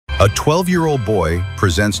A 12-year-old boy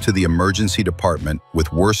presents to the emergency department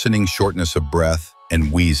with worsening shortness of breath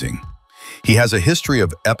and wheezing. He has a history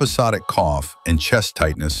of episodic cough and chest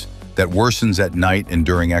tightness that worsens at night and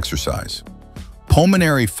during exercise.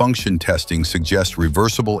 Pulmonary function testing suggests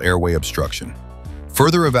reversible airway obstruction.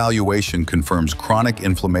 Further evaluation confirms chronic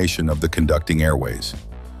inflammation of the conducting airways.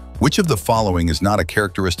 Which of the following is not a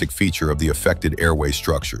characteristic feature of the affected airway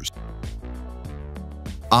structures?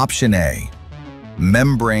 Option A.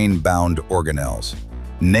 Membrane-bound organelles,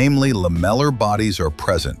 namely lamellar bodies, are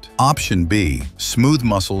present. Option B. Smooth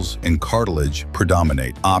muscles and cartilage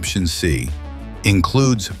predominate. Option C.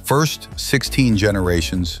 Includes first 16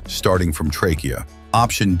 generations starting from trachea.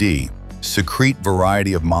 Option D. Secrete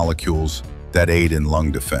variety of molecules that aid in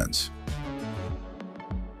lung defense.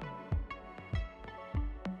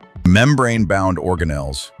 Membrane-bound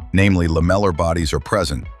organelles, namely lamellar bodies, are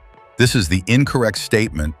present. This is the incorrect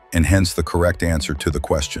statement and hence the correct answer to the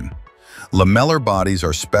question. Lamellar bodies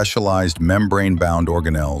are specialized membrane-bound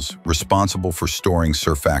organelles responsible for storing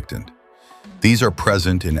surfactant. These are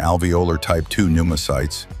present in alveolar type 2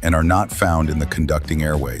 pneumocytes and are not found in the conducting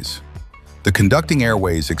airways. The conducting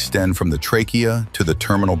airways extend from the trachea to the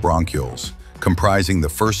terminal bronchioles, comprising the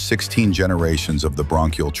first 16 generations of the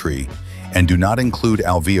bronchial tree, and do not include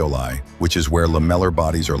alveoli, which is where lamellar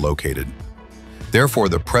bodies are located. Therefore,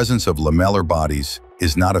 the presence of lamellar bodies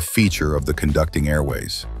is not a feature of the conducting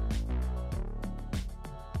airways.